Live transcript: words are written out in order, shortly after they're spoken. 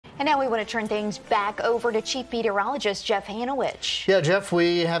And now we want to turn things back over to Chief Meteorologist Jeff Hanowich. Yeah, Jeff,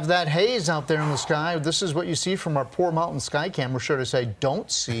 we have that haze out there in the sky. This is what you see from our poor mountain sky cam. We're sure to say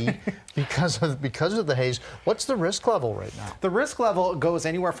don't see because of the haze. What's the risk level right now? The risk level goes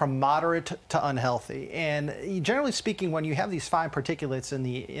anywhere from moderate to unhealthy. And generally speaking, when you have these fine particulates in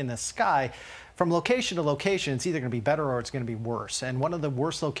the sky, from location to location, it's either going to be better or it's going to be worse. And one of the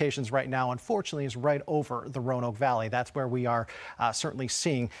worst locations right now, unfortunately, is right over the Roanoke Valley. That's where we are certainly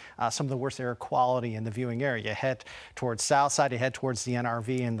seeing some of the worst air quality in the viewing area. You head towards south side, you head towards the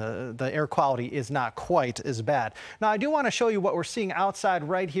NRV, and the air quality is not quite as bad. Now, I do want to show you what we're seeing outside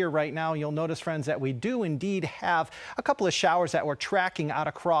right here, right now. You'll notice, friends, that we do indeed have a couple of showers that we're tracking out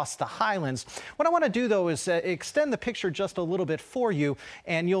across the highlands. What I want to do, though, is extend the picture just a little bit for you,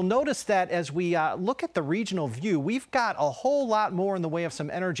 and you'll notice that as we look at the regional view, we've got a whole lot more in the way of some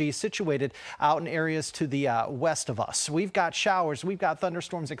energy situated out in areas to the west of us. We've got showers, we've got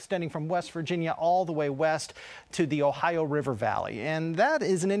thunderstorms extending from West Virginia all the way west to the Ohio River Valley. And that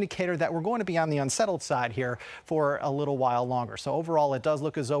is an indicator that we're going to be on the unsettled side here for a little while longer. So overall, it does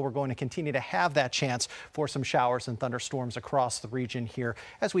look as though we're going to continue to have that chance for some showers and thunderstorms across the region here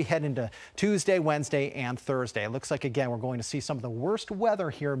as we head into Tuesday, Wednesday, and Thursday. It looks like, again, we're going to see some of the worst weather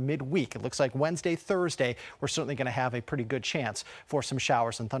here midweek. It looks like Wednesday, Thursday, we're certainly going to have a pretty good chance for some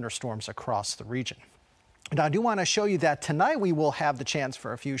showers and thunderstorms across the region. Now, I do want to show you that tonight we will have the chance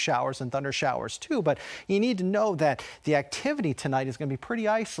for a few showers and thunder showers too, but you need to know that the activity tonight is going to be pretty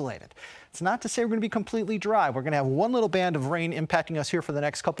isolated. It's not to say we're going to be completely dry. We're going to have one little band of rain impacting us here for the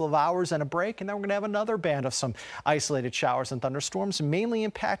next couple of hours and a break, and then we're going to have another band of some isolated showers and thunderstorms, mainly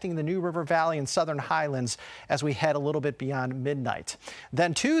impacting the New River Valley and southern highlands as we head a little bit beyond midnight.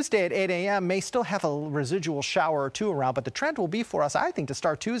 Then Tuesday at 8 a.m. may still have a residual shower or two around, but the trend will be for us, I think, to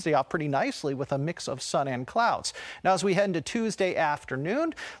start Tuesday off pretty nicely with a mix of sun and clouds. Now, as we head into Tuesday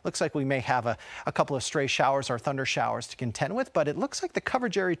afternoon, looks like we may have a couple of stray showers or thunder showers to contend with, but it looks like the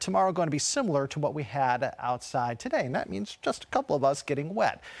coverage area tomorrow going to be similar to what we had outside today, and that means just a couple of us getting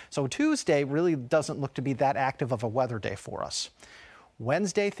wet. So Tuesday really doesn't look to be that active of a weather day for us.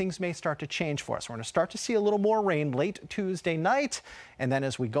 Wednesday, things may start to change for us. We're going to start to see a little more rain late Tuesday night, and then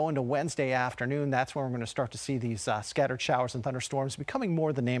as we go into Wednesday afternoon, that's when we're going to start to see these scattered showers and thunderstorms becoming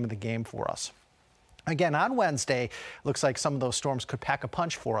more the name of the game for us. Again, on Wednesday, looks like some of those storms could pack a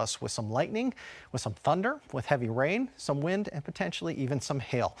punch for us with some lightning, with some thunder, with heavy rain, some wind, and potentially even some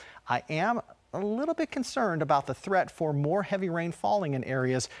hail. I am a little bit concerned about the threat for more heavy rain falling in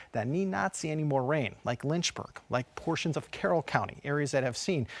areas that need not see any more rain, like Lynchburg, like portions of Carroll County. Areas that have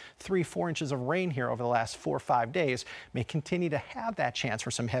seen 3-4 inches of rain here over the last 4 or 5 days may continue to have that chance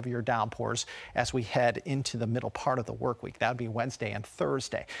for some heavier downpours as we head into the middle part of the work week. That would be Wednesday and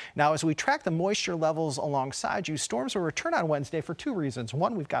Thursday. Now, as we track the moisture levels alongside you, storms will return on Wednesday for 2 reasons.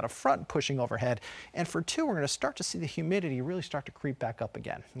 One, we've got a front pushing overhead, and for 2, we're going to start to see the humidity really start to creep back up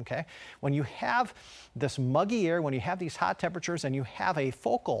again. Okay, when you have this muggy air, when you have these hot temperatures and you have a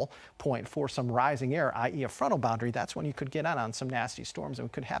focal point for some rising air, i.e. a frontal boundary, that's when you could get on some nasty storms, and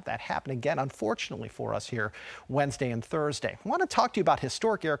we could have that happen again, unfortunately for us here Wednesday and Thursday. I want to talk to you about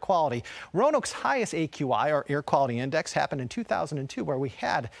historic air quality. Roanoke's highest AQI, or air quality index, happened in 2002, where we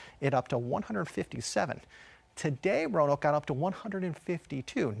had it up to 157. Today, Roanoke got up to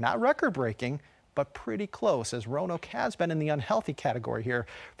 152, not record breaking, but pretty close, as Roanoke has been in the unhealthy category here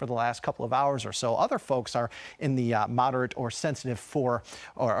for the last couple of hours or so. Other folks are in the moderate or sensitive for,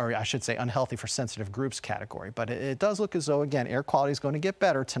 or I should say unhealthy for sensitive groups category. But it does look as though, again, air quality is going to get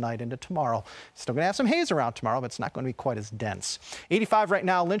better tonight into tomorrow. Still going to have some haze around tomorrow, but it's not going to be quite as dense. 85 right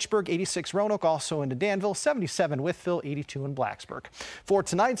now, Lynchburg, 86 Roanoke, also into Danville, 77 Wytheville, 82 in Blacksburg. For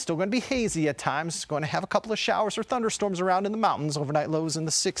tonight, still going to be hazy at times. It's going to have a couple of showers or thunderstorms around in the mountains, overnight lows in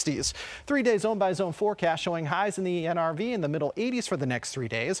the 60s. 3-day zone by zone forecast showing highs in the NRV in the middle 80s for the next 3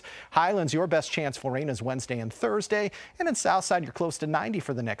 days. Highlands, your best chance for rain is Wednesday and Thursday, and in Southside, you're close to 90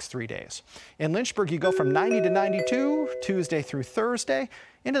 for the next 3 days. In Lynchburg, you go from 90 to 92 Tuesday through Thursday,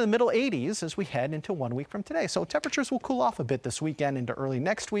 into the middle 80s as we head into 1 week from today. So temperatures will cool off a bit this weekend into early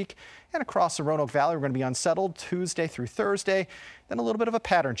next week, and across the Roanoke Valley, we're going to be unsettled Tuesday through Thursday, then a little bit of a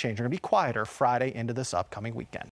pattern change. We're going to be quieter Friday into this upcoming weekend.